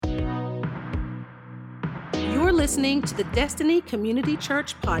listening to the Destiny Community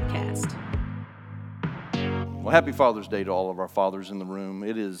Church podcast. Well, happy Father's Day to all of our fathers in the room.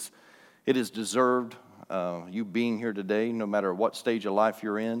 It is deserved, you being here today, no matter what stage of life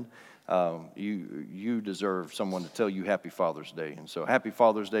you're in. You deserve someone to tell you Happy Father's Day. And so happy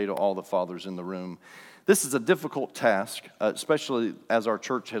Father's Day to all the fathers in the room. This is a difficult task, especially as our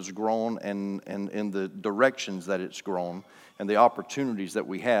church has grown and in the directions that it's grown and the opportunities that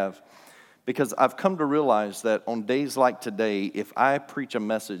we have. Because I've come to realize that on days like today, if I preach a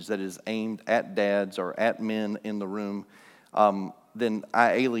message that is aimed at dads or at men in the room, then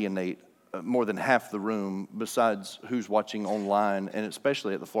I alienate more than half the room besides who's watching online, and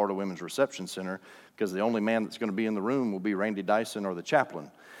especially at the Florida Women's Reception Center, because the only man that's going to be in the room will be Randy Dyson or the chaplain.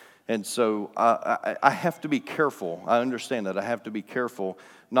 And so I have to be careful. I understand that I have to be careful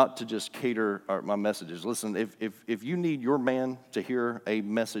not to just cater my messages. Listen, if you need your man to hear a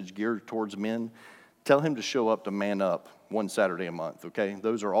message geared towards men, tell him to show up to Man Up one Saturday a month, okay?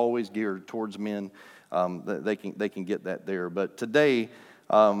 Those are always geared towards men. They can get that there. But today,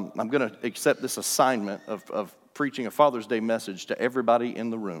 I'm going to accept this assignment of preaching a Father's Day message to everybody in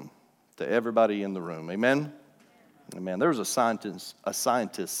the room. To everybody in the room. Amen? Amen. There was a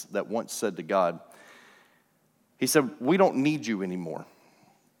scientist that once said to God, he said, "We don't need you anymore."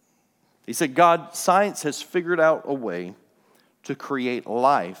 He said, "God, science has figured out a way to create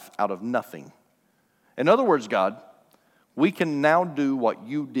life out of nothing. In other words, God, we can now do what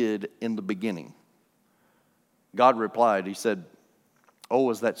you did in the beginning." God replied, he said, "Oh,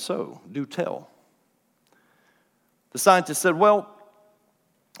 is that so? Do tell." The scientist said, "Well,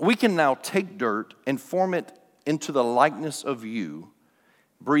 we can now take dirt and form it into the likeness of you,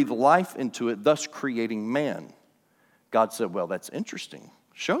 breathe life into it, thus creating man." God said, "Well, that's interesting.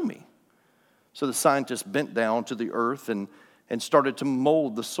 Show me." So the scientist bent down to the earth and started to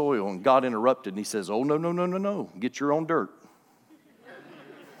mold the soil, and God interrupted, and he says, "Oh, no. Get your own dirt."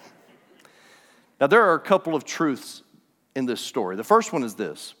 Now, there are a couple of truths in this story. The first one is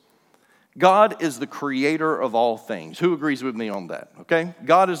this: God is the creator of all things. Who agrees with me on that? Okay?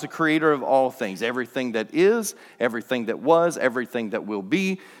 God is the creator of all things. Everything that is, everything that was, everything that will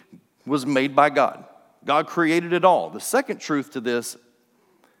be was made by God. God created it all. The second truth to this: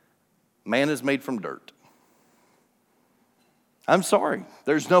 man is made from dirt. I'm sorry.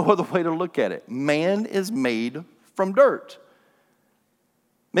 There's no other way to look at it. Man is made from dirt.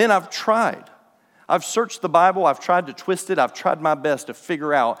 Men, I've tried. I've searched the Bible, I've tried to twist it, I've tried my best to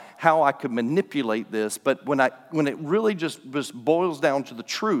figure out how I could manipulate this, but when it really just boils down to the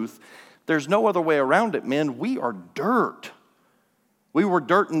truth, there's no other way around it, men. We are dirt. We were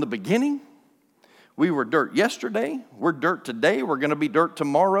dirt in the beginning. We were dirt yesterday. We're dirt today. We're going to be dirt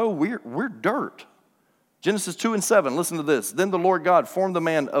tomorrow. We're dirt. Genesis 2:7, listen to this. "Then the Lord God formed the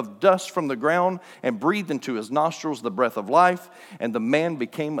man of dust from the ground and breathed into his nostrils the breath of life, and the man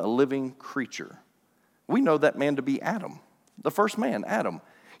became a living creature." We know that man to be Adam, the first man, Adam.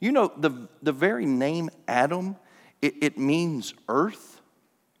 You know, the very name Adam, it means earth,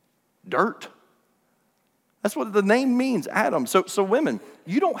 dirt. That's what the name means, Adam. So women,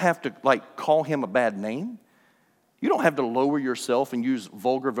 you don't have to call him a bad name. You don't have to lower yourself and use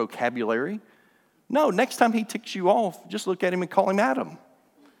vulgar vocabulary. No, next time he ticks you off, just look at him and call him Adam.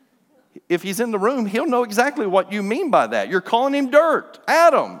 If he's in the room, he'll know exactly what you mean by that. You're calling him dirt,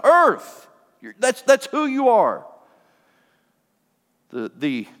 Adam, earth. That's who you are.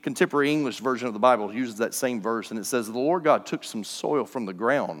 The contemporary English version of the Bible uses that same verse, and it says, "The Lord God took some soil from the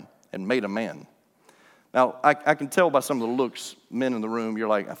ground and made a man." Now, I can tell by some of the looks, men in the room, you're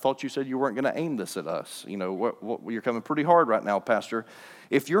like, "I thought you said you weren't going to aim this at us. You know, you're coming pretty hard right now, Pastor."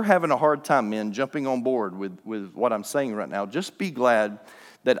 If you're having a hard time, men, jumping on board with what I'm saying right now, just be glad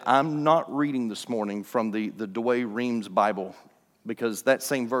that I'm not reading this morning from the Douay Rheims Bible, because that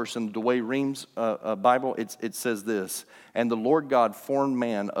same verse in the Douay Rheims Bible, it says this: "And the Lord God formed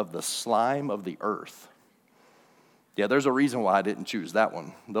man of the slime of the earth." Yeah, there's a reason why I didn't choose that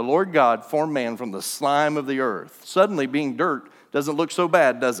one. The Lord God formed man from the slime of the earth. Suddenly, being dirt doesn't look so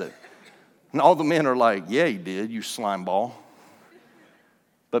bad, does it? And all the men are like, "Yeah, he did, you slime ball."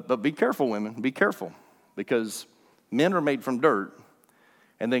 But be careful, women. Be careful, because men are made from dirt,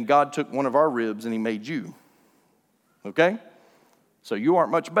 and then God took one of our ribs and he made you. Okay? So you aren't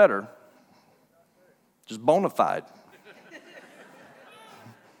much better, just bona fide.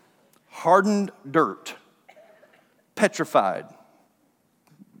 Hardened dirt, petrified,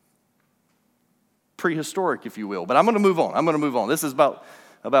 prehistoric, if you will. But I'm going to move on. This is about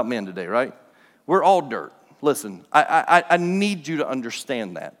men today, right? We're all dirt. Listen, I need you to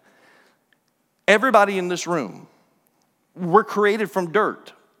understand that. Everybody in this room, we're created from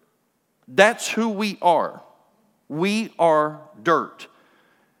dirt. That's who we are. We are dirt.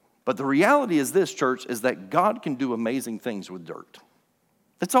 But the reality is this, church, is that God can do amazing things with dirt.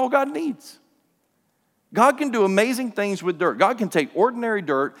 That's all God needs. God can do amazing things with dirt. God can take ordinary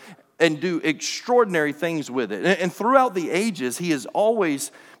dirt and do extraordinary things with it. And throughout the ages, he has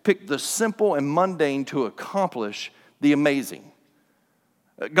always picked the simple and mundane to accomplish the amazing.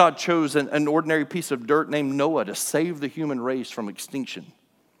 God chose an ordinary piece of dirt named Noah to save the human race from extinction.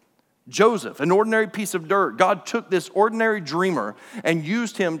 Joseph, an ordinary piece of dirt. God took this ordinary dreamer and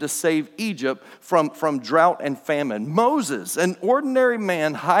used him to save Egypt from drought and famine. Moses, an ordinary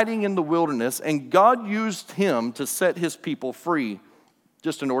man hiding in the wilderness, and God used him to set his people free.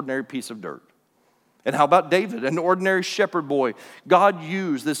 Just an ordinary piece of dirt. And how about David, an ordinary shepherd boy? God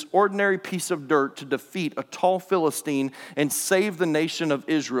used this ordinary piece of dirt to defeat a tall Philistine and save the nation of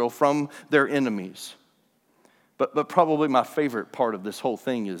Israel from their enemies. But probably my favorite part of this whole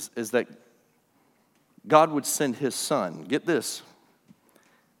thing is that God would send his son, get this,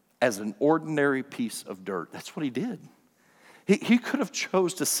 as an ordinary piece of dirt. That's what he did. He could have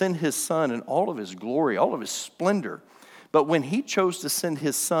chose to send his son in all of his glory, all of his splendor. But when he chose to send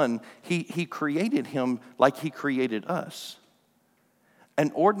his son, he created him like he created us.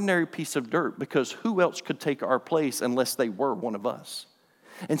 An ordinary piece of dirt, because who else could take our place unless they were one of us?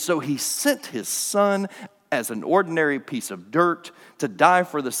 And so he sent his son as an ordinary piece of dirt to die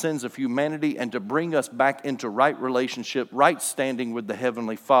for the sins of humanity and to bring us back into right relationship, right standing with the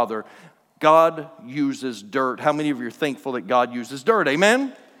Heavenly Father. God uses dirt. How many of you are thankful that God uses dirt?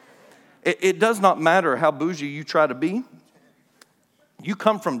 Amen? It does not matter how bougie you try to be. You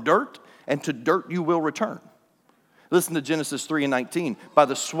come from dirt, and to dirt you will return. Listen to Genesis 3:19. By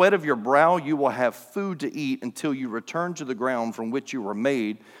the sweat of your brow you will have food to eat until you return to the ground from which you were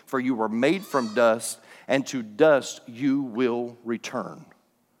made, for you were made from dust, and to dust you will return.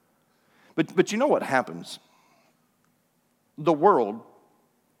 But you know what happens? The world,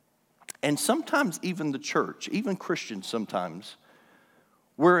 and sometimes even the church, even Christians sometimes,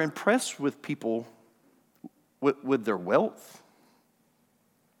 we're impressed with people with their wealth.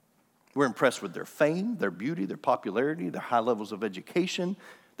 We're impressed with their fame, their beauty, their popularity, their high levels of education,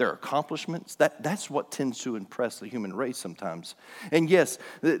 their accomplishments. That's what tends to impress the human race sometimes. And yes,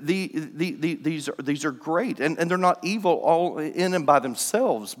 these are great, and they're not evil all in and by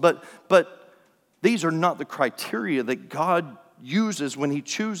themselves, but these are not the criteria that God uses when he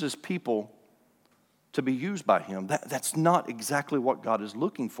chooses people to be used by him. That's not exactly what God is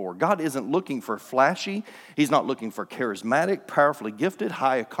looking for. God isn't looking for flashy. He's not looking for charismatic, powerfully gifted,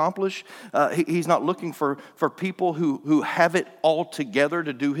 high accomplished. He's not looking for people who have it all together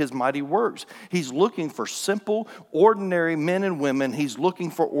to do his mighty works. He's looking for simple, ordinary men and women. He's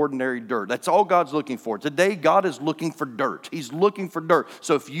looking for ordinary dirt. That's all God's looking for. Today, God is looking for dirt. He's looking for dirt.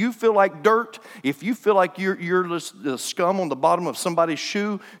 So if you feel like dirt, if you feel like you're the scum on the bottom of somebody's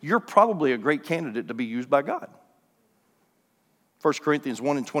shoe, you're probably a great candidate to be used by God. 1 Corinthians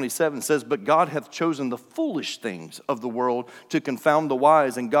 1:27 says, but God hath chosen the foolish things of the world to confound the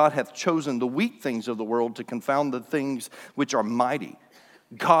wise, and God hath chosen the weak things of the world to confound the things which are mighty.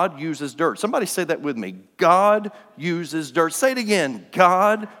 God uses dirt. Somebody say that with me. God uses dirt. Say it again.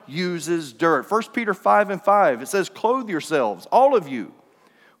 God uses dirt. 1 Peter 5:5, it says, clothe yourselves, all of you,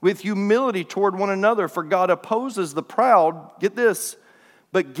 with humility toward one another, for God opposes the proud, get this,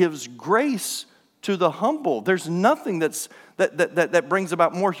 but gives grace to the humble. There's nothing that brings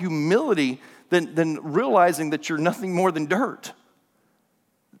about more humility than realizing that you're nothing more than dirt.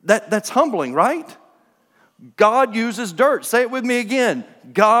 That's humbling, right? God uses dirt. Say it with me again.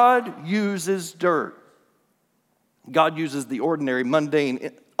 God uses dirt. God uses the ordinary,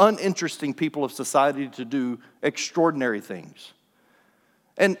 mundane, uninteresting people of society to do extraordinary things.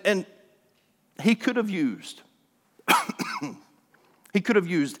 And he could have used He could have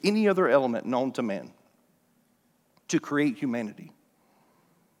used any other element known to man to create humanity,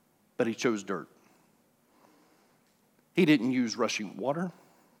 but he chose dirt. He didn't use rushing water.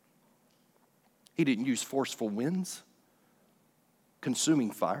 He didn't use forceful winds,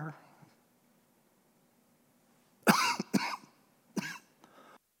 consuming fire.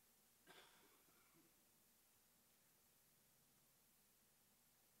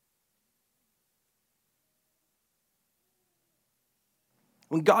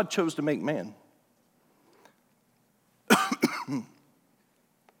 When God chose to make man,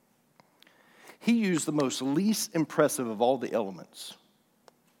 he used the most least impressive of all the elements.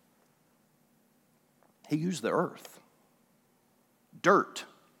 He used the earth, dirt.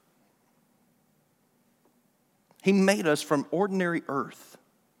 He made us from ordinary earth.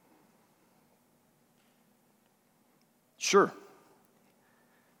 Sure,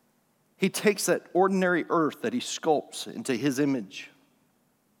 He takes that ordinary earth that he sculpts into his image,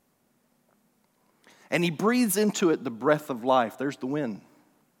 and he breathes into it the breath of life. There's the wind.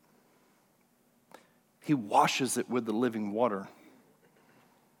 He washes it with the living water.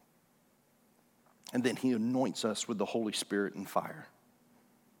 And then he anoints us with the Holy Spirit and fire.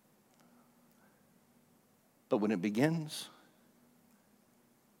 But when it begins,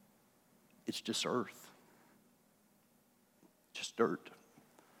 it's just earth. Just dirt.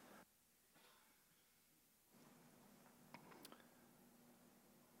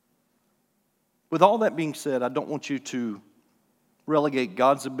 With all that being said, I don't want you to relegate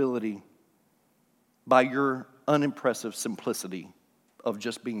God's ability by your unimpressive simplicity of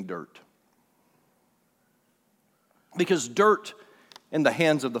just being dirt. Because dirt in the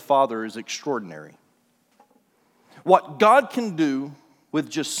hands of the Father is extraordinary. What God can do with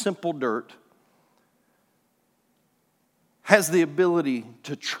just simple dirt has the ability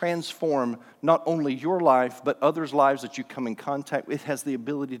to transform not only your life, but others' lives that you come in contact with. It has the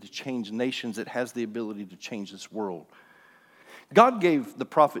ability to change nations. It has the ability to change this world. God gave the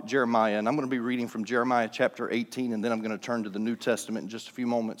prophet Jeremiah, and I'm going to be reading from Jeremiah chapter 18, and then I'm going to turn to the New Testament in just a few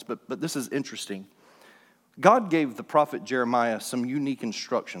moments, but this is interesting. God gave the prophet Jeremiah some unique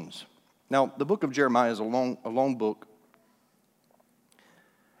instructions. Now, the book of Jeremiah is a long book,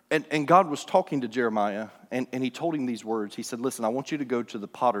 and God was talking to Jeremiah, and he told him these words. He said, listen, I want you to go to the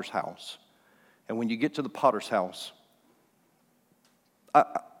potter's house, and when you get to the potter's house,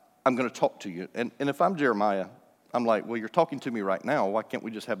 I'm going to talk to you. And if I'm Jeremiah, I'm like, well, you're talking to me right now. Why can't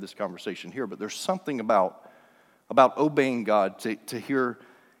we just have this conversation here? But there's something about obeying God to hear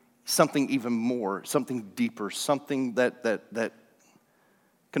something even more, something deeper, something that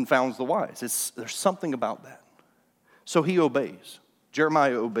confounds the wise. There's something about that. So he obeys.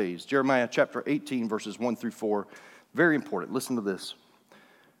 Jeremiah obeys. Jeremiah chapter 18, verses 1 through 4. Very important. Listen to this.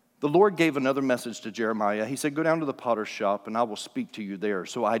 The Lord gave another message to Jeremiah. He said, go down to the potter's shop, and I will speak to you there.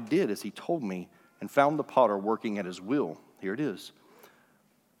 So I did as he told me, and found the potter working at his will. Here it is.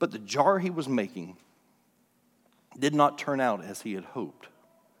 But the jar he was making did not turn out as he had hoped.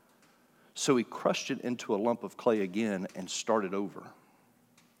 So he crushed it into a lump of clay again and started over.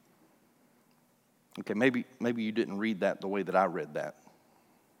 Okay, maybe you didn't read that the way that I read that.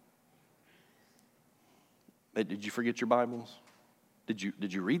 Did you forget your Bibles? Did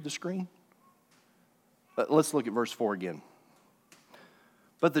you read the screen? Let's look at verse 4 again.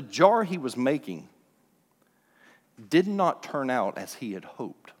 But the jar he was making did not turn out as he had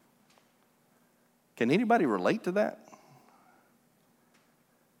hoped. Can anybody relate to that?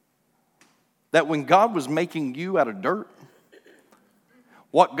 That when God was making you out of dirt,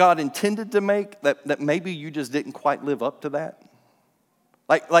 what God intended to make, that maybe you just didn't quite live up to that?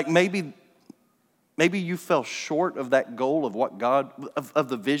 Like maybe you fell short of that goal of what God, of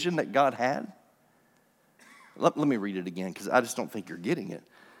the vision that God had? Let me read it again because I just don't think you're getting it.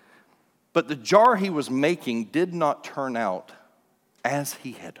 But the jar he was making did not turn out as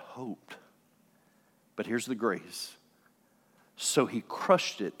he had hoped. But here's the grace. So he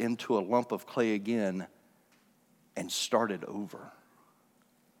crushed it into a lump of clay again and started over.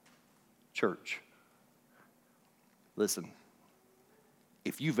 Church, listen.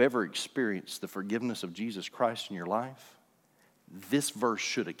 If you've ever experienced the forgiveness of Jesus Christ in your life, this verse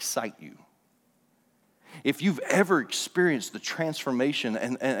should excite you. If you've ever experienced the transformation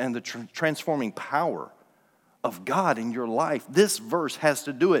and the transforming power of God in your life, this verse has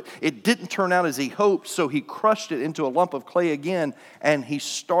to do it. It didn't turn out as he hoped, so he crushed it into a lump of clay again, and he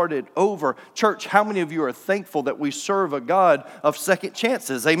started over. Church, how many of you are thankful that we serve a God of second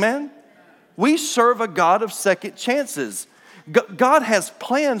chances? Amen? We serve a God of second chances. God has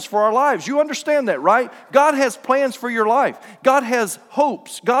plans for our lives. You understand that, right? God has plans for your life. God has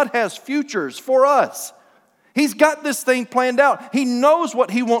hopes. God has futures for us. He's got this thing planned out. He knows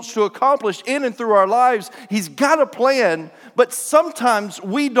what he wants to accomplish in and through our lives. He's got a plan, but sometimes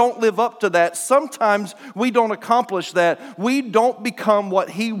we don't live up to that. Sometimes we don't accomplish that. We don't become what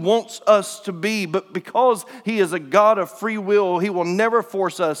he wants us to be, but because he is a God of free will, he will never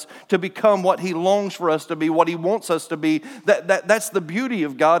force us to become what he longs for us to be, what he wants us to be. That's the beauty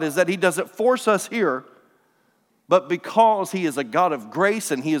of God, is that he doesn't force us here. But because he is a God of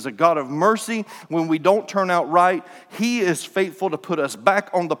grace and he is a God of mercy, when we don't turn out right, he is faithful to put us back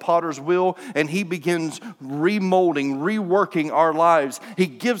on the potter's wheel, and he begins remolding, reworking our lives. He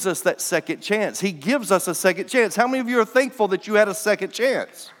gives us that second chance. He gives us a second chance. How many of you are thankful that you had a second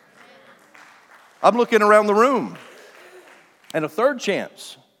chance? I'm looking around the room. And a third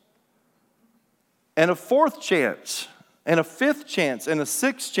chance. And a fourth chance. And a fifth chance, and a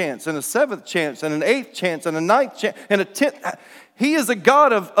sixth chance, and a seventh chance, and an eighth chance, and a ninth chance, and a 10th. He is a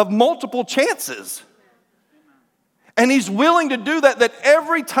God of multiple chances. And He's willing to do that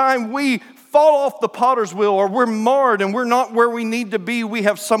every time we fall off the potter's wheel or we're marred and we're not where we need to be, we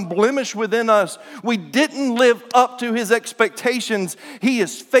have some blemish within us, we didn't live up to His expectations, He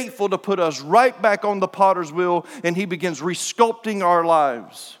is faithful to put us right back on the potter's wheel, and He begins resculpting our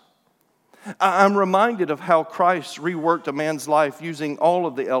lives. I'm reminded of how Christ reworked a man's life using all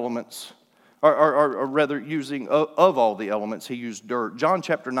of the elements, or rather using of all the elements, He used dirt. John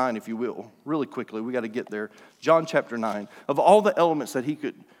chapter 9, if you will, really quickly, we got to get there. John chapter 9, of all the elements that He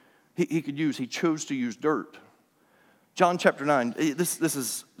could use, He chose to use dirt. John chapter 9, this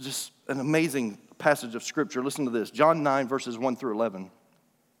is just an amazing passage of Scripture. Listen to this, John 9, verses 1 through 11.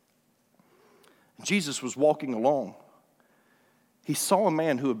 Jesus was walking along. He saw a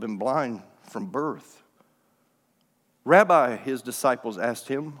man who had been blind from birth. Rabbi, His disciples asked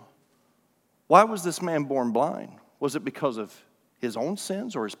Him, why was this man born blind? Was it because of his own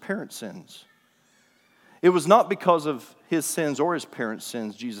sins or his parents' sins? It was not because of his sins or his parents'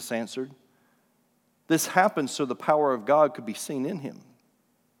 sins, Jesus answered. This happened so the power of God could be seen in him.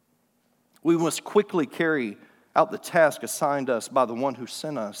 We must quickly carry out the task assigned us by the one who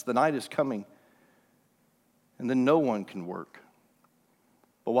sent us. The night is coming, and then no one can work.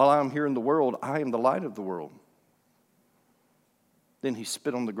 But while I am here in the world, I am the light of the world. Then He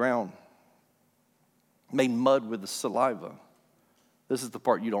spit on the ground, made mud with the saliva. This is the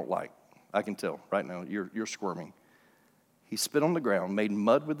part you don't like. I can tell right now, you're squirming. He spit on the ground, made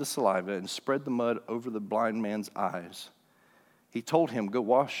mud with the saliva, and spread the mud over the blind man's eyes. He told him, go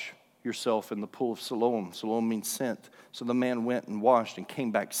wash yourself in the pool of Siloam. Siloam means sent. So the man went and washed and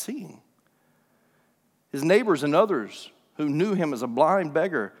came back seeing. His neighbors and others who knew him as a blind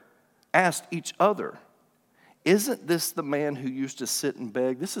beggar asked each other, isn't this the man who used to sit and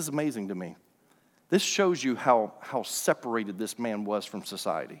beg? This is amazing to me. This shows you how separated this man was from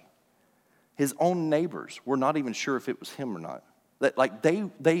society. His own neighbors were not even sure if it was him or not.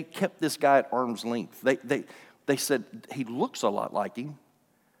 They kept this guy at arm's length. They said, he looks a lot like him.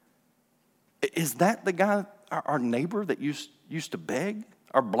 Is that the guy, our neighbor that used to beg?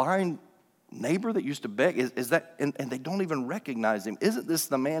 Our blind neighbor that used to beg? Is that, and they don't even recognize him. Isn't this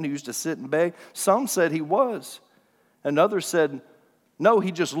the man who used to sit and beg? Some said he was. And others said, no,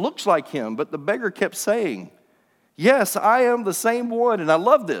 he just looks like him. But the beggar kept saying, yes, I am the same one. And I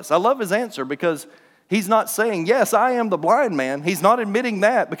love this. I love his answer because he's not saying, yes, I am the blind man. He's not admitting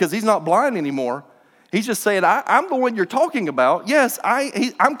that because he's not blind anymore. He's just saying, I'm the one you're talking about. Yes,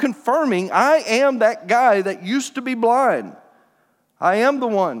 I'm confirming I am that guy that used to be blind. I am the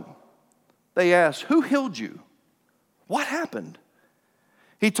one. They asked, who healed you? What happened?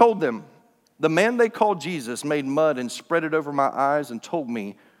 He told them, the man they called Jesus made mud and spread it over my eyes and told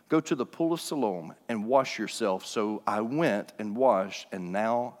me, go to the pool of Siloam and wash yourself. So I went and washed, and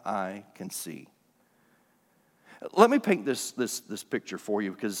now I can see. Let me paint this picture for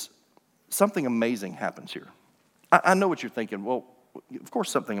you because something amazing happens here. I know what you're thinking. Well, of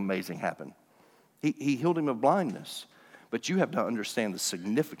course something amazing happened. He healed him of blindness. But you have to understand the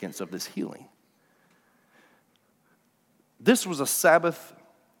significance of this healing. This was a Sabbath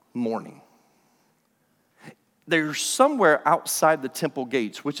morning. They're somewhere outside the temple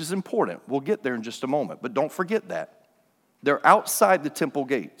gates, which is important. We'll get there in just a moment, but don't forget that. They're outside the temple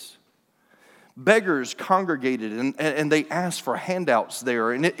gates. Beggars congregated and they asked for handouts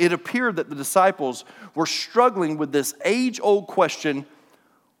there. And it appeared that the disciples were struggling with this age-old question,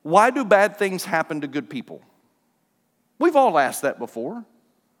 why do bad things happen to good people? We've all asked that before.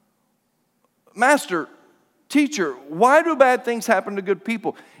 Master, teacher, why do bad things happen to good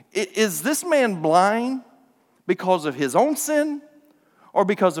people? Is this man blind because of his own sin or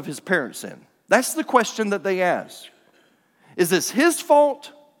because of his parents' sin? That's the question that they ask. Is this his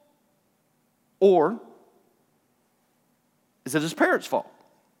fault or is it his parents' fault?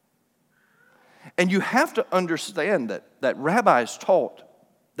 And you have to understand that rabbis taught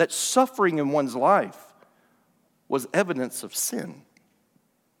that suffering in one's life was evidence of sin.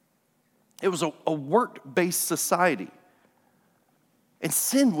 It was a work-based society. And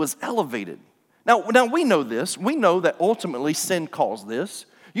sin was elevated. Now we know this. We know that ultimately sin caused this.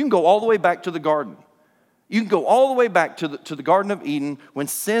 You can go all the way back to the garden. You can go all the way back to the Garden of Eden. When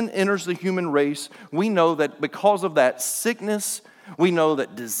sin enters the human race, we know that because of that sickness, we know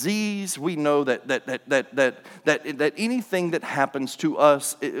that disease, we know that anything that happens to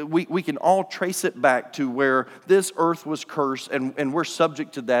us, we can all trace it back to where this earth was cursed, and we're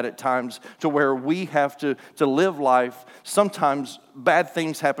subject to that at times, to where we have to live life. Sometimes bad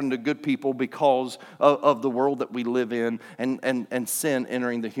things happen to good people because of the world that we live in and sin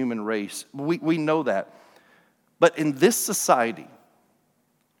entering the human race. We know that. But in this society,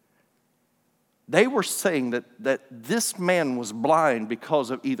 they were saying that this man was blind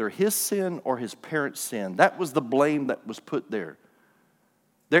because of either his sin or his parents' sin. That was the blame that was put there.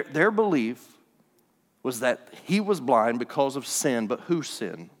 Their belief was that he was blind because of sin, but whose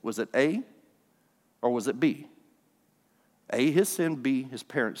sin? Was it A or was it B? A, his sin, B, his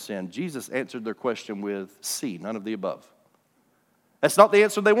parents' sin. Jesus answered their question with C, none of the above. That's not the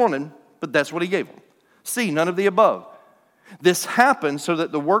answer they wanted, but that's what he gave them. C, none of the above. This happened so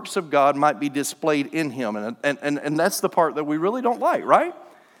that the works of God might be displayed in him. And that's the part that we really don't like, right?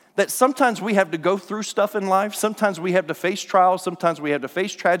 That sometimes we have to go through stuff in life. Sometimes we have to face trials. Sometimes we have to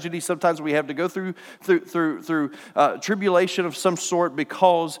face tragedy. Sometimes we have to go through tribulation of some sort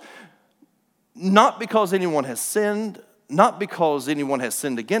not because anyone has sinned, not because anyone has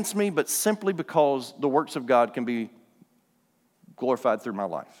sinned against me, but simply because the works of God can be glorified through my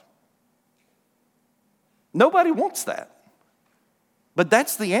life. Nobody wants that. But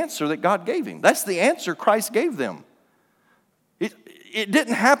that's the answer that God gave him. That's the answer Christ gave them. It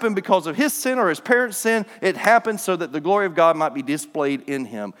didn't happen because of his sin or his parents' sin. It happened so that the glory of God might be displayed in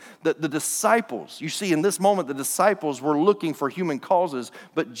him. The disciples, you see in this moment, the disciples were looking for human causes,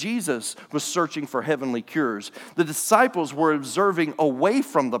 but Jesus was searching for heavenly cures. The disciples were observing away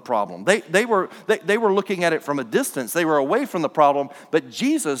from the problem. They were looking at it from a distance. They were away from the problem, but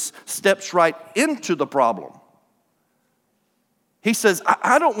Jesus steps right into the problem. He says,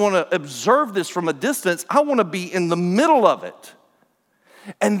 I don't want to observe this from a distance. I want to be in the middle of it.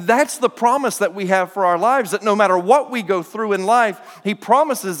 And that's the promise that we have for our lives, that no matter what we go through in life, he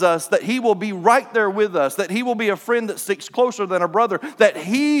promises us that he will be right there with us, that he will be a friend that sticks closer than a brother, that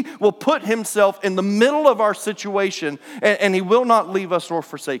he will put himself in the middle of our situation, and he will not leave us or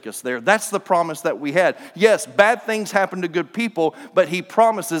forsake us there. That's the promise that we had. Yes, bad things happen to good people, but he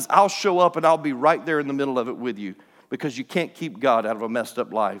promises, I'll show up and I'll be right there in the middle of it with you, because you can't keep God out of a messed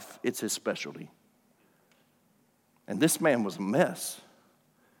up life. It's his specialty. And this man was a mess.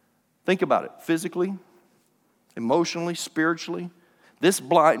 Think about it, physically, emotionally, spiritually. This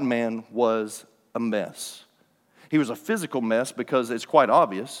blind man was a mess. He was a physical mess because it's quite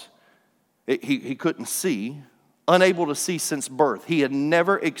obvious. He couldn't see, unable to see since birth. He had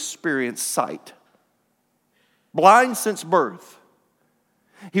never experienced sight. Blind since birth.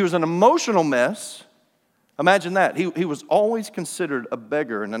 He was an emotional mess. Imagine that. He was always considered a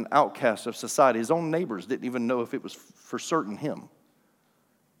beggar and an outcast of society. His own neighbors didn't even know if it was for certain him.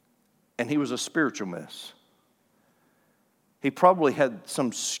 And he was a spiritual mess. He probably had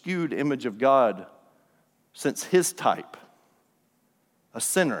some skewed image of God since his type. A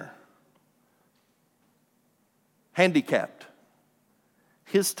sinner. Handicapped.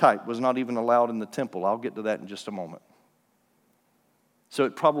 His type was not even allowed in the temple. I'll get to that in just a moment. So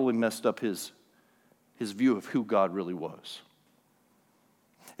it probably messed up his view of who God really was.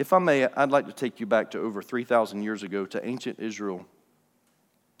 If I may, I'd like to take you back to over 3,000 years ago to ancient Israel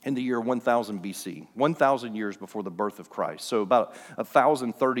in the year 1000 BC, 1,000 years before the birth of Christ. So about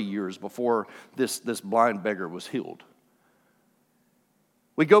 1,030 years before this blind beggar was healed.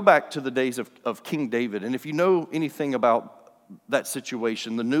 We go back to the days of King David, and if you know anything about that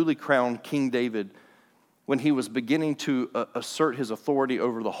situation, the newly crowned King David, when he was beginning to assert his authority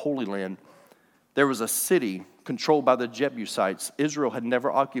over the Holy Land, there was a city controlled by the Jebusites. Israel had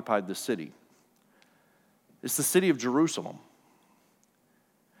never occupied the city. It's the city of Jerusalem.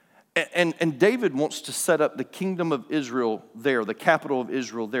 And David wants to set up the kingdom of Israel there, the capital of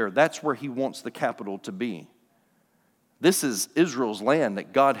Israel there. That's where he wants the capital to be. This is Israel's land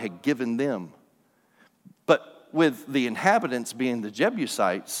that God had given them. But with the inhabitants being the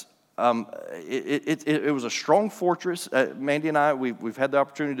Jebusites, it was a strong fortress. Mandy and I, we've had the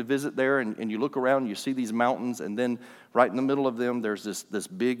opportunity to visit there, and you look around, you see these mountains, and then right in the middle of them, there's this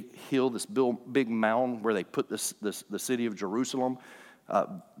big hill, this big mound where they put the city of Jerusalem.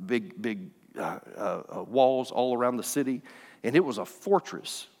 Big walls all around the city, and it was a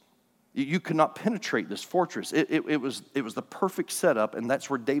fortress. You could not penetrate this fortress. It was the perfect setup, and that's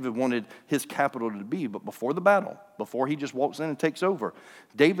where David wanted his capital to be. But before the battle, before he just walks in and takes over,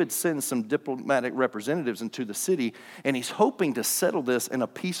 David sends some diplomatic representatives into the city, and he's hoping to settle this in a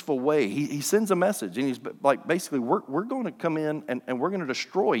peaceful way. He sends a message, and he's like, basically, we're going to come in and we're going to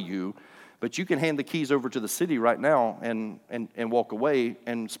destroy you. But you can hand the keys over to the city right now and walk away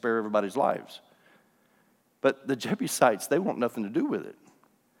and spare everybody's lives. But the Jebusites, they want nothing to do with it.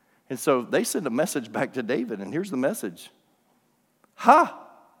 And so they send a message back to David, and here's the message.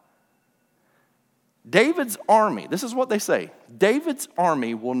 David's army, this is what they say. David's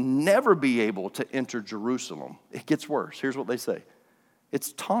army will never be able to enter Jerusalem. It gets worse. Here's what they say.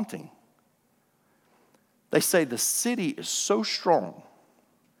 It's taunting. They say the city is so strong,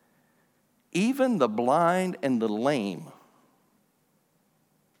 even the blind and the lame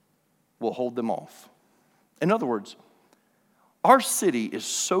will hold them off. In other words, our city is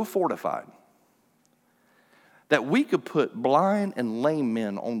so fortified that we could put blind and lame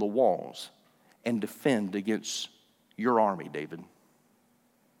men on the walls and defend against your army, David.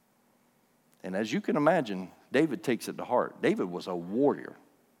 And as you can imagine, David takes it to heart. David was a warrior.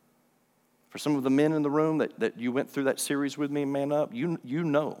 For some of the men in the room that you went through that series with me, Man Up, you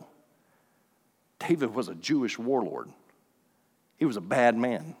know, David was a Jewish warlord. He was a bad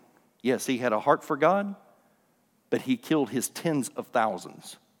man. Yes, he had a heart for God, but he killed his tens of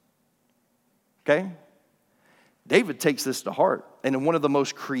thousands. Okay? David takes this to heart. And in one of the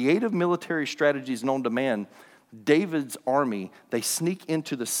most creative military strategies known to man, David's army, they sneak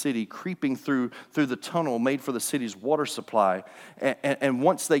into the city, creeping through the tunnel made for the city's water supply. And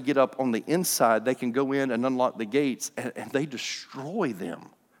once they get up on the inside, they can go in and unlock the gates, and they destroy them.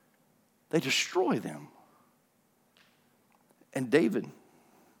 They destroy them. And David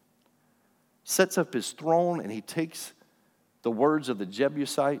sets up his throne, and he takes the words of the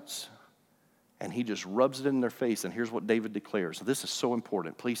Jebusites, and he just rubs it in their face. And here's what David declares. So this is so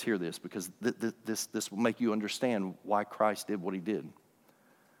important. Please hear this, because this will make you understand why Christ did what he did.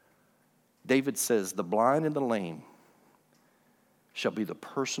 David says, the blind and the lame shall be the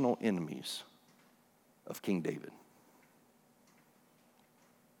personal enemies of King David.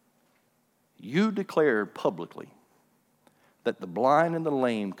 You declared publicly that the blind and the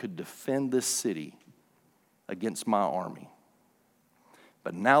lame could defend this city against my army.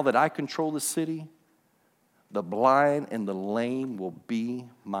 But now that I control the city, the blind and the lame will be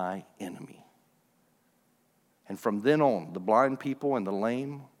my enemy. And from then on, the blind people and the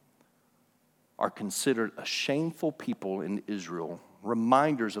lame are considered a shameful people in Israel,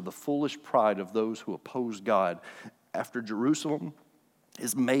 reminders of the foolish pride of those who oppose God. After Jerusalem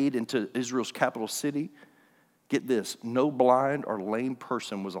is made into Israel's capital city, get this, no blind or lame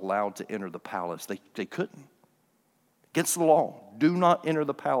person was allowed to enter the palace. They couldn't. Against the law, do not enter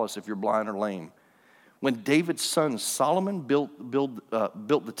the palace if you're blind or lame. When David's son Solomon built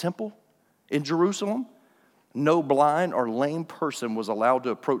the temple in Jerusalem, no blind or lame person was allowed to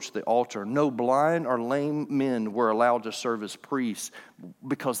approach the altar. No blind or lame men were allowed to serve as priests,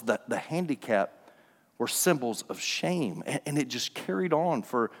 because the handicap were symbols of shame. And it just carried on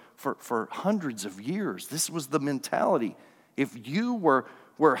for hundreds of years. This was the mentality. If you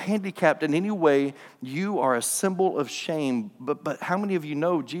were handicapped in any way, you are a symbol of shame. But how many of you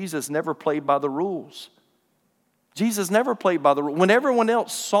know Jesus never played by the rules? Jesus never played by the rules. When everyone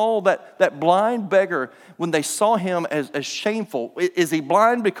else saw that blind beggar, when they saw him as shameful, is he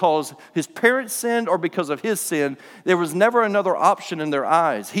blind because his parents sinned or because of his sin? There was never another option in their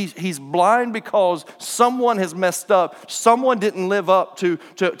eyes. He's blind because someone has messed up. Someone didn't live up to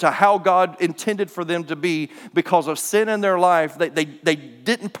how God intended for them to be because of sin in their life. They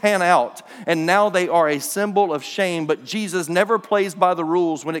didn't pan out, and now they are a symbol of shame. But Jesus never plays by the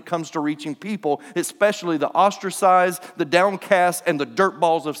rules when it comes to reaching people, especially the ostracized, the downcast, and the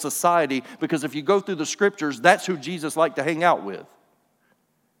dirtballs of society, because if you go through the scriptures, that's who Jesus liked to hang out with.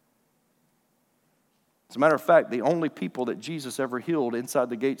 As a matter of fact, the only people that Jesus ever healed inside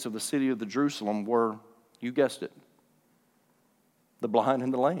the gates of the city of Jerusalem were, you guessed it, the blind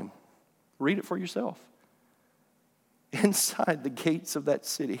and the lame. Read it for yourself. Inside the gates of that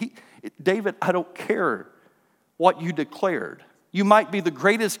city. David, I don't care what you declared. You might be the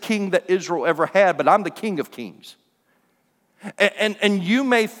greatest king that Israel ever had, but I'm the King of Kings. And you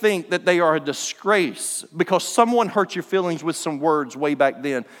may think that they are a disgrace because someone hurt your feelings with some words way back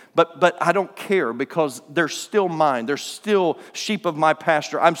then. But I don't care, because they're still mine. They're still sheep of my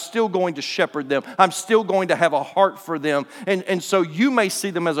pasture. I'm still going to shepherd them. I'm still going to have a heart for them. And so you may see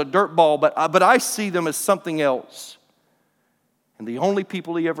them as a dirtball, but I see them as something else. And the only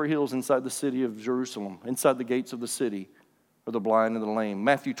people he ever heals inside the city of Jerusalem, inside the gates of the city, are the blind and the lame.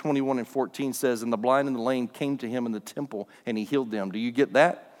 Matthew 21:14 says, and the blind and the lame came to him in the temple, and he healed them. Do you get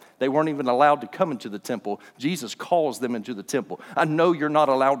that? They weren't even allowed to come into the temple. Jesus calls them into the temple. I know you're not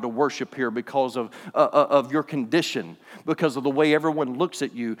allowed to worship here because of your condition, because of the way everyone looks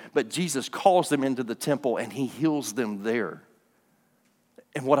at you, but Jesus calls them into the temple, and he heals them there.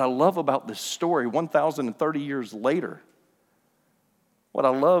 And what I love about this story, 1,030 years later, what I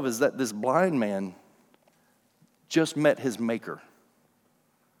love is that this blind man just met his maker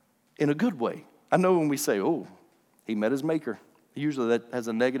in a good way. I know when we say, oh, he met his maker, usually that has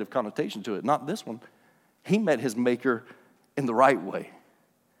a negative connotation to it. Not this one. He met his maker in the right way.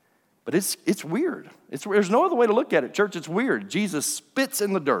 But it's weird. There's no other way to look at it, church. It's weird. Jesus spits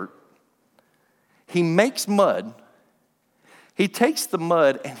in the dirt. He makes mud. He takes the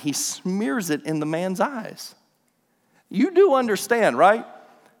mud and he smears it in the man's eyes. You do understand, right?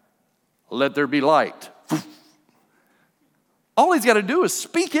 Let there be light. All he's got to do is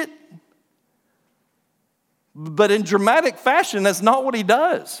speak it. But in dramatic fashion, that's not what he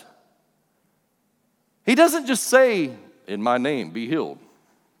does. He doesn't just say, in my name, be healed.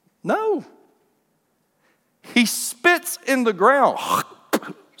 No. He spits in the ground,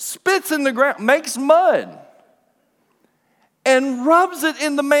 makes mud, and rubs it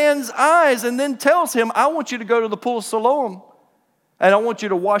in the man's eyes and then tells him, I want you to go to the pool of Siloam and I want you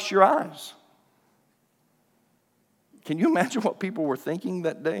to wash your eyes. Can you imagine what people were thinking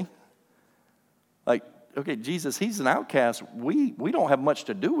that day? Like, okay, Jesus, he's an outcast. We don't have much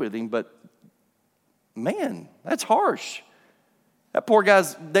to do with him, but man, that's harsh. That poor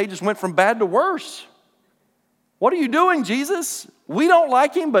guy's day just went from bad to worse. What are you doing, Jesus? We don't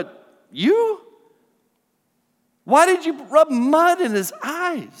like him, but you? Why did you rub mud in his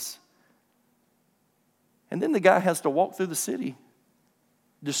eyes? And then the guy has to walk through the city,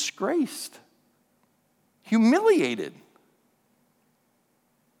 disgraced, humiliated.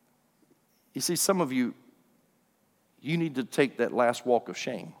 You see, some of you need to take that last walk of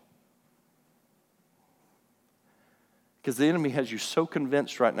shame. Because the enemy has you so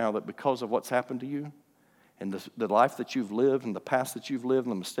convinced right now that because of what's happened to you and the life that you've lived and the past that you've lived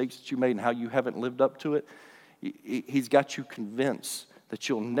and the mistakes that you made and how you haven't lived up to it, he's got you convinced that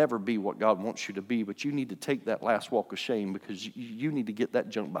you'll never be what God wants you to be, but you need to take that last walk of shame because you need to get that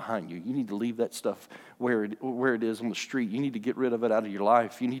junk behind you. You need to leave that stuff where it is on the street. You need to get rid of it out of your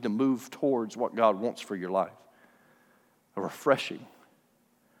life. You need to move towards what God wants for your life. A refreshing.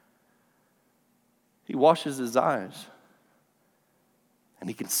 He washes his eyes and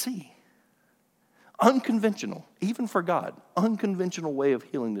he can see. Unconventional, even for God, unconventional way of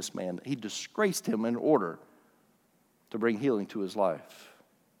healing this man. He disgraced him in order to bring healing to his life.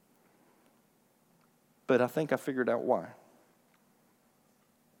 But I think I figured out why.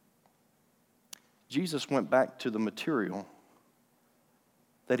 Jesus went back to the material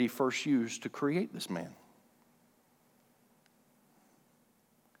that he first used to create this man.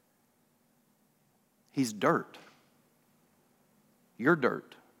 He's dirt. You're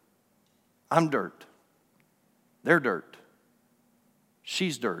dirt. I'm dirt. They're dirt.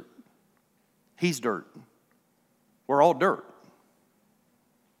 She's dirt. He's dirt. We're all dirt.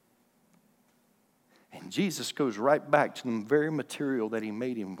 And Jesus goes right back to the very material that he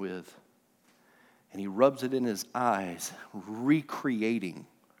made him with. And he rubs it in his eyes, recreating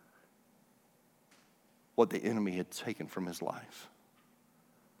what the enemy had taken from his life.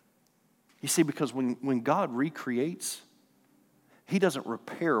 You see, because when God recreates, he doesn't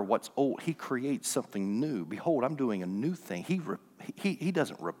repair what's old. He creates something new. Behold, I'm doing a new thing. He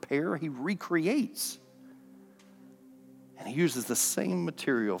doesn't repair. He recreates. And he uses the same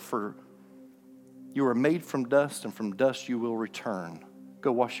material for, you are made from dust, and from dust you will return.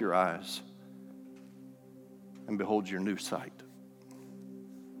 Go wash your eyes, and behold your new sight.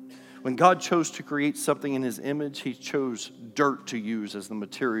 When God chose to create something in his image, he chose dirt to use as the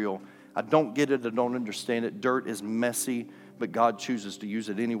material. I don't get it. I don't understand it. Dirt is messy, but God chooses to use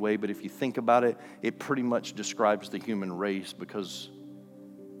it anyway. But if you think about it, it pretty much describes the human race because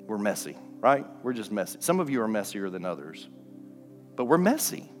we're messy, right? We're just messy. Some of you are messier than others, but we're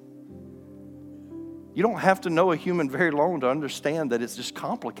messy. You don't have to know a human very long to understand that it's just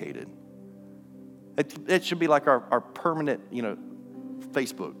complicated. It should be like our permanent,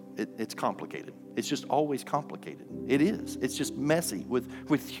 Facebook. It's complicated. It's just always complicated. It is. It's just messy.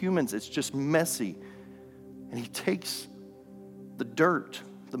 With humans, it's just messy. And he takes the dirt,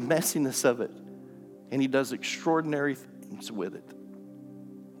 the messiness of it, and he does extraordinary things with it.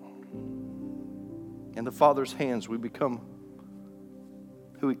 In the Father's hands, we become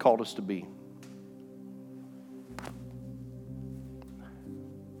who he called us to be.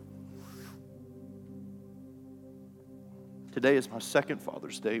 Today is my second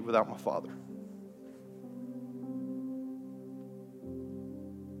Father's Day without my father.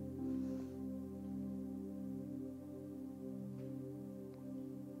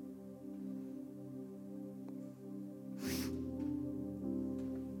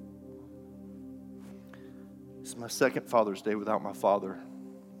 It's my second Father's Day without my father,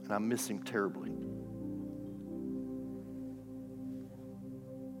 and I miss him terribly.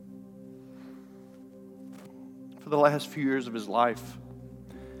 For the last few years of his life,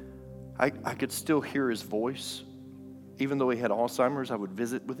 I could still hear his voice. Even though he had Alzheimer's, I would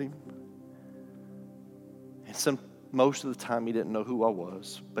visit with him. And most of the time he didn't know who I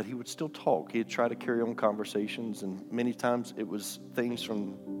was, but he would still talk. He'd try to carry on conversations, and many times it was things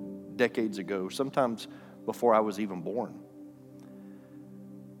from decades ago, sometimes before I was even born.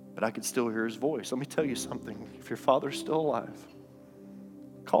 But I could still hear his voice. Let me tell you something. If your father's still alive,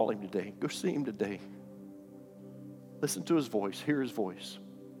 call him today. Go see him today. Listen to his voice. Hear his voice.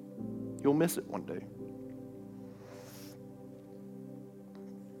 You'll miss it one day.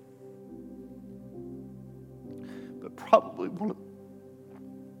 But probably one of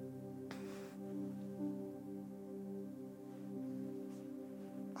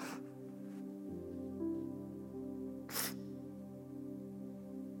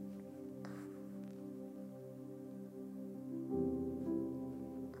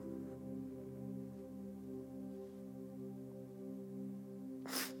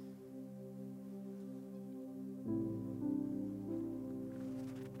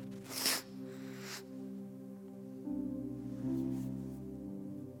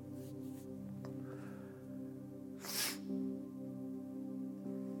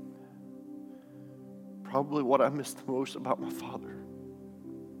Probably what I miss the most about my father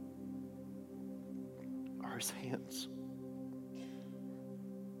are his hands.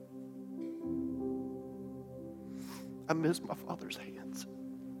 I miss my father's hands.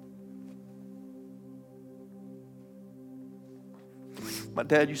 My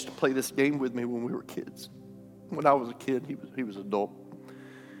dad used to play this game with me when we were kids. When I was a kid, he was an adult.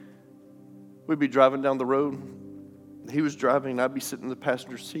 We'd be driving down the road. He was driving, and I'd be sitting in the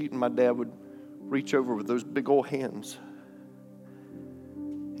passenger seat, and my dad would reach over with those big old hands,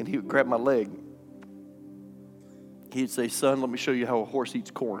 and he would grab my leg. He'd say, "Son, let me show you how a horse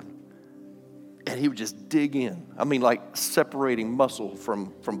eats corn." And he would just dig in. I mean, like separating muscle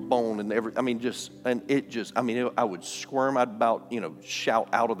from bone and I would squirm. I'd about, shout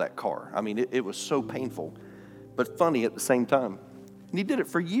out of that car. I mean, it was so painful, but funny at the same time. And he did it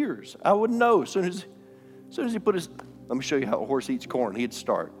for years. I wouldn't know. As soon as he put his, "Let me show you how a horse eats corn," he'd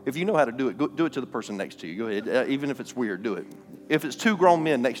start. If you know how to do it, do it to the person next to you. Go ahead. Even if it's weird, do it. If it's two grown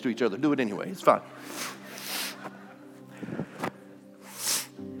men next to each other, do it anyway. It's fine.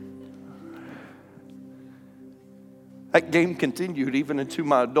 That game continued even into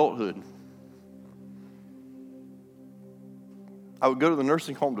my adulthood. I would go to the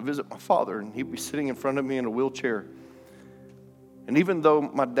nursing home to visit my father, and he'd be sitting in front of me in a wheelchair. And even though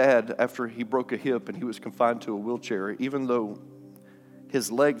my dad, after he broke a hip and he was confined to a wheelchair, even though his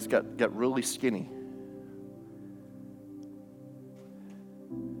legs got really skinny,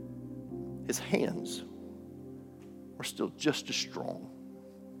 his hands were still just as strong.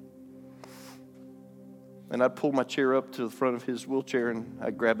 And I'd pull my chair up to the front of his wheelchair, and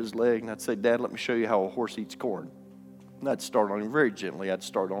I'd grab his leg, and I'd say, "Dad, let me show you how a horse eats corn." And I'd start on him very gently. I'd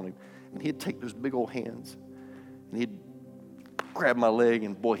start on him. And he'd take those big old hands, and he'd grab my leg,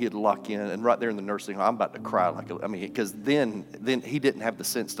 and boy, he'd lock in. And right there in the nursing home, I'm about to cry. Because then he didn't have the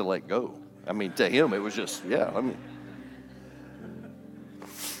sense to let go. I mean, to him, it was just, I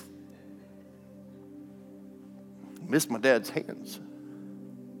miss my dad's hands.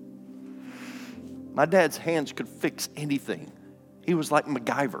 My dad's hands could fix anything. He was like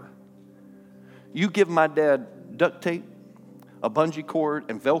MacGyver. You give my dad duct tape, a bungee cord,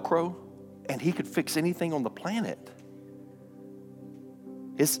 and Velcro, and he could fix anything on the planet.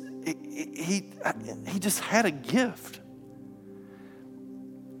 He just had a gift.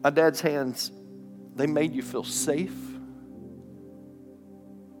 My dad's hands, they made you feel safe.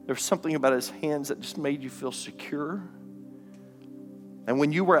 There's something about his hands that just made you feel secure. And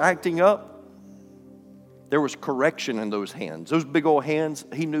when you were acting up, there was correction in those hands. Those big old hands,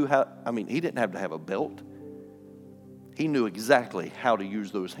 he knew how, he didn't have to have a belt. He knew exactly how to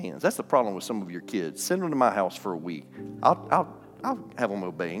use those hands. That's the problem with some of your kids. Send them to my house for a week. I'll have them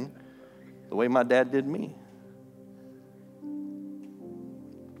obeying the way my dad did me.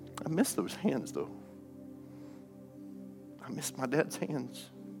 I miss those hands, though. I miss my dad's hands.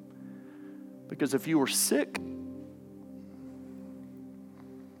 Because if you were sick,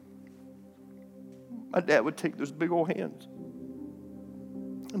 my dad would take those big old hands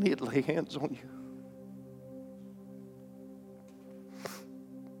and he'd lay hands on you.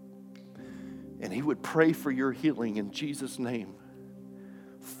 And he would pray for your healing in Jesus' name,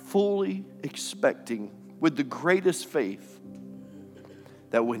 fully expecting with the greatest faith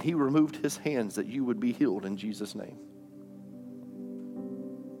that when he removed his hands that you would be healed in Jesus' name.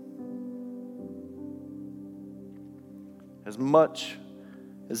 As much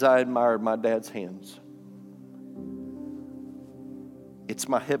as I admired my dad's hands, it's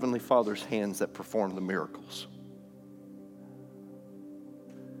my Heavenly Father's hands that perform the miracles.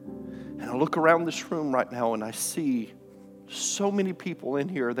 And I look around this room right now and I see so many people in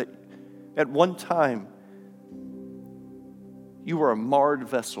here that at one time you were a marred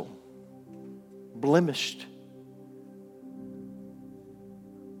vessel. blemished.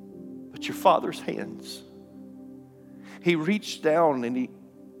 But your Father's hands, He reached down and He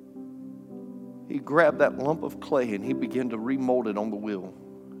grabbed that lump of clay and He began to remold it on the wheel.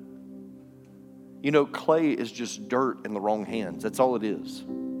 You know, clay is just dirt in the wrong hands. That's all it is.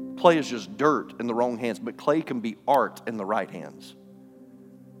 Clay is just dirt in the wrong hands, but clay can be art in the right hands.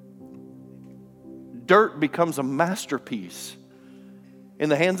 Dirt becomes a masterpiece in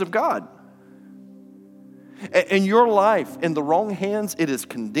the hands of God. In your life, in the wrong hands, it is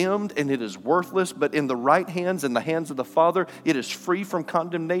condemned and it is worthless, but in the right hands, in the hands of the Father, it is free from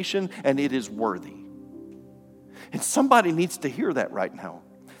condemnation and it is worthy. And somebody needs to hear that right now.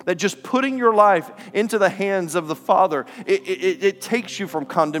 That just putting your life into the hands of the Father, it takes you from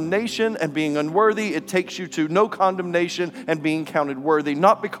condemnation and being unworthy. It takes you to no condemnation and being counted worthy,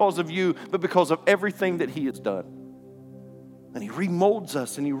 not because of you, but because of everything that He has done. And He remolds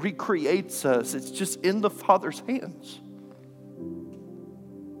us and He recreates us. It's just in the Father's hands.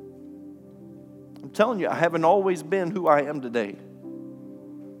 I'm telling you, I haven't always been who I am today.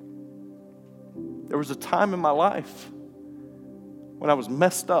 There was a time in my life when I was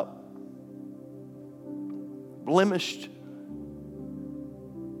messed up, blemished.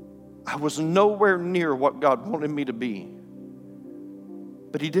 I was nowhere near what God wanted me to be.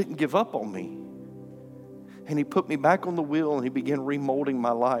 But He didn't give up on me. And He put me back on the wheel and He began remolding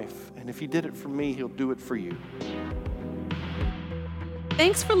my life. And if He did it for me, He'll do it for you.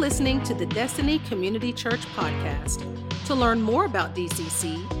 Thanks for listening to the Destiny Community Church podcast. To learn more about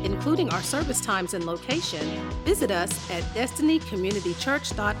DCC, including our service times and location, visit us at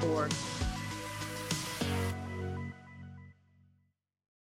destinycommunitychurch.org.